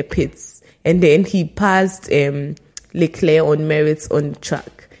Alonso in the pits, and then he passed Leclerc on merits on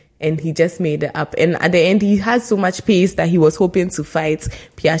track, and he just made it up. And at the end, he had so much pace that he was hoping to fight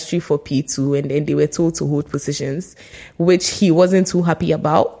Piastri for P2, and then they were told to hold positions, which he wasn't too happy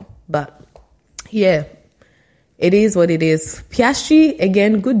about. But yeah, it is what it is. Piastri,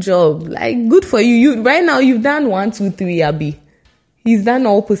 again, good job. Like, good for you. Right now, you've done 1, 2, 3, Abby. He's done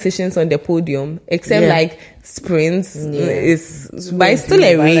all positions on the podium, except like sprints. But it's still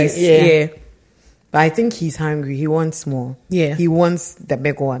a race. Yeah. But I think he's hungry. He wants more. Yeah. He wants the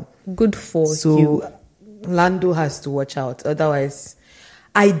big one. Good for you. Lando has to watch out. Otherwise,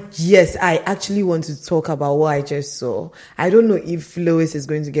 I actually want to talk about what I just saw. I don't know if Lewis is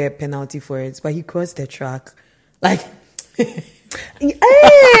going to get a penalty for it, but he crossed the track. Like, I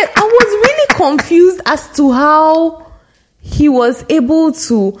was really confused as to how he was able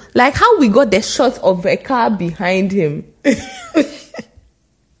to, like, how we got the shot of a car behind him.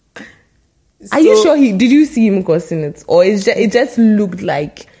 Are you sure did you see him crossing it? Or it just looked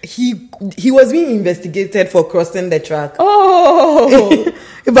like he was being investigated for crossing the track. Oh.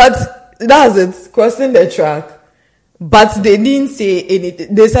 But that's it, crossing the track. But they didn't say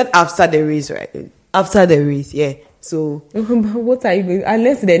anything. They said after the race, right? After the race, yeah. So what are you going,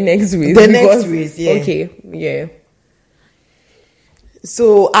 unless the next race? Next race, yeah. Okay, yeah.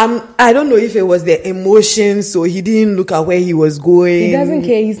 So I don't know if it was the emotion, so he didn't look at where he was going. He doesn't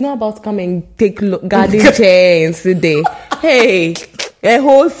care. He's not about to come and take garden chair and sit there. Hey, a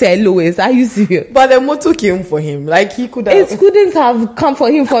whole Sir Lewis, are you serious? But the motor came for him. Like, he could have. It couldn't have come for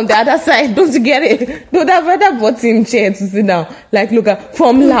him from the other side. Don't you get it? They would have rather bought him chair to sit down. Like, look at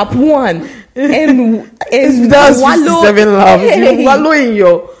from lap 1 and that's wallow. 57 laps. Hey. You wallow in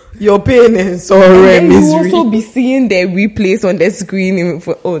your pain and sorrow and you misery. also be seeing the replays on the screen.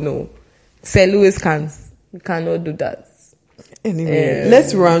 Oh no, Sir Lewis cannot do that. Anyway,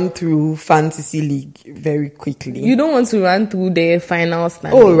 let's run through Fantasy League very quickly. You don't want to run through the final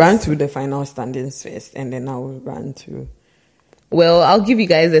standings? Oh, run through the final standings first, and then I will run through. Well, I'll give you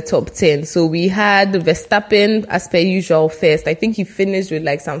guys the top 10. So we had Verstappen, as per usual, first. I think he finished with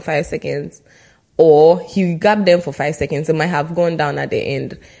like some 5 seconds. Or he grabbed them for 5 seconds. It might have gone down at the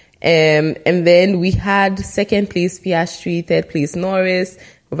end. And then we had second place Piastri, third place Norris,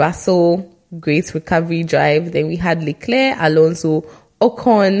 Russell, great recovery drive. Then we had Leclerc, Alonso,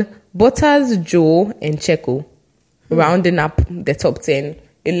 Ocon, Bottas, Joe, and Checo. Rounding up the top 10.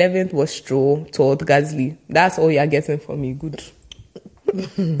 11th was Stroll, 12th Gasly. That's all you're getting from me. Good.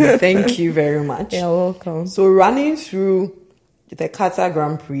 Thank you very much. You're welcome. So running through the Qatar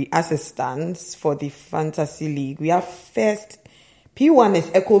Grand Prix as it stands for the Fantasy League, we have first P1 is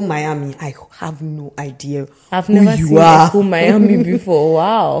Echo Miami. I have no idea. I've never seen Echo Miami before.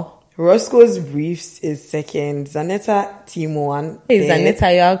 Wow. Roscoe's Briefs is second. Zanetta Team 1. Hey,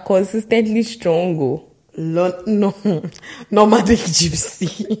 Zanetta, you are consistently strong. No, Nomadic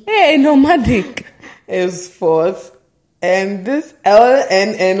Gypsy. Hey, Nomadic is fourth. And this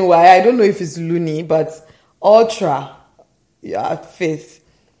LNNY, I don't know if it's Looney, but Ultra, yeah, fifth.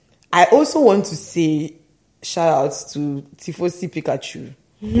 I also want to say shout outs to Tifosi Pikachu,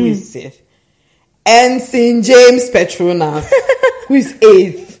 who is fifth. And St. James Petronas, who is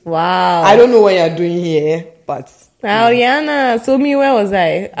eighth. Wow. I don't know what you're doing here, but... Ariana, so me, where was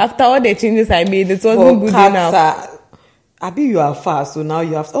I? After all the changes I made, it wasn't good enough. Abi, you are far, so now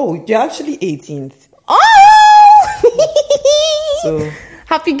you have... Oh, you're actually 18th. Oh! So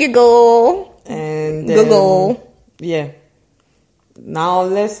happy giggle. And Google. Yeah. Now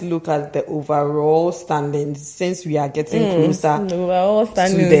let's look at the overall standings since we are getting closer to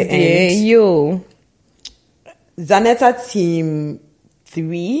the end. Yeah, yo. Zanetta Team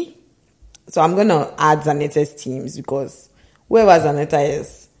 3. So I'm going to add Zanetta's teams because whoever Zanetta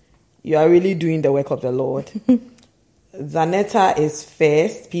is, you are really doing the work of the Lord. Zanetta is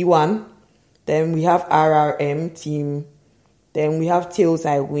first, P1. Then we have RRM team. Then we have Tails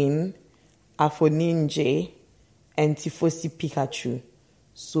I Win, Afoninje, and Tifosi Pikachu.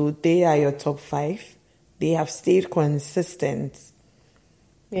 So they are your top 5. They have stayed consistent.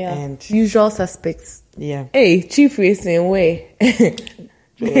 Yeah. And usual suspects. Yeah. Hey, Chief Racing, where?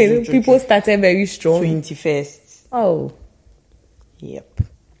 People started very strong. 21st. Oh. Yep.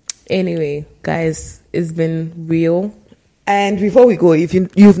 Anyway, guys, it's been real. And before we go, if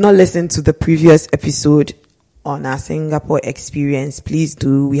you've not listened to the previous episode on our Singapore experience, please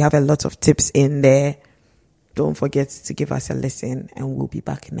do. We have a lot of tips in there. Don't forget to give us a listen, and we'll be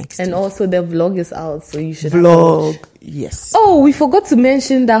back next week. And also the vlog is out, so you should vlog. Yes. Oh, we forgot to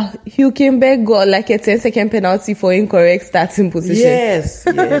mention that Hülkenberg got like a 10-second penalty for incorrect starting position. Yes.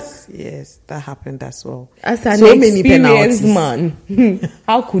 That happened as well. As an so experienced man,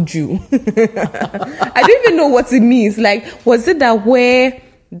 how could you? I don't even know what it means. Like, was it that where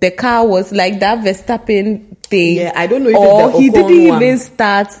the car was like that Verstappen thing? Yeah, I don't know if or it's the he Ocon didn't one. even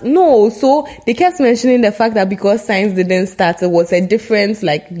start. No, so they kept mentioning the fact that because Sainz didn't start, it was a different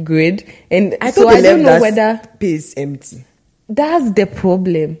like grid. And I so thought I don't know whether space empty. That's the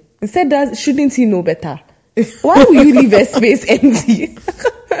problem. Instead, that shouldn't he know better? Why will you leave a space empty?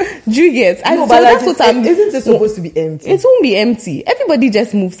 Do you get? No, so but that's like, what I'm. Isn't it supposed to be empty? It won't be empty. Everybody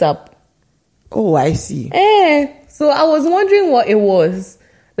just moves up. Oh, I see. So I was wondering what it was.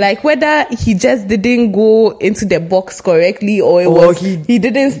 Like whether he just didn't go into the box correctly or he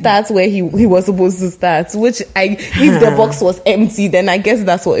didn't start where he was supposed to start, which if the box was empty, then I guess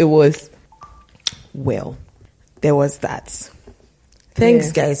that's what it was. Well, there was that.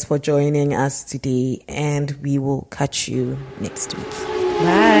 Thanks guys for joining us today, and we will catch you next week.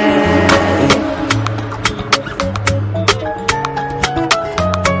 Bye.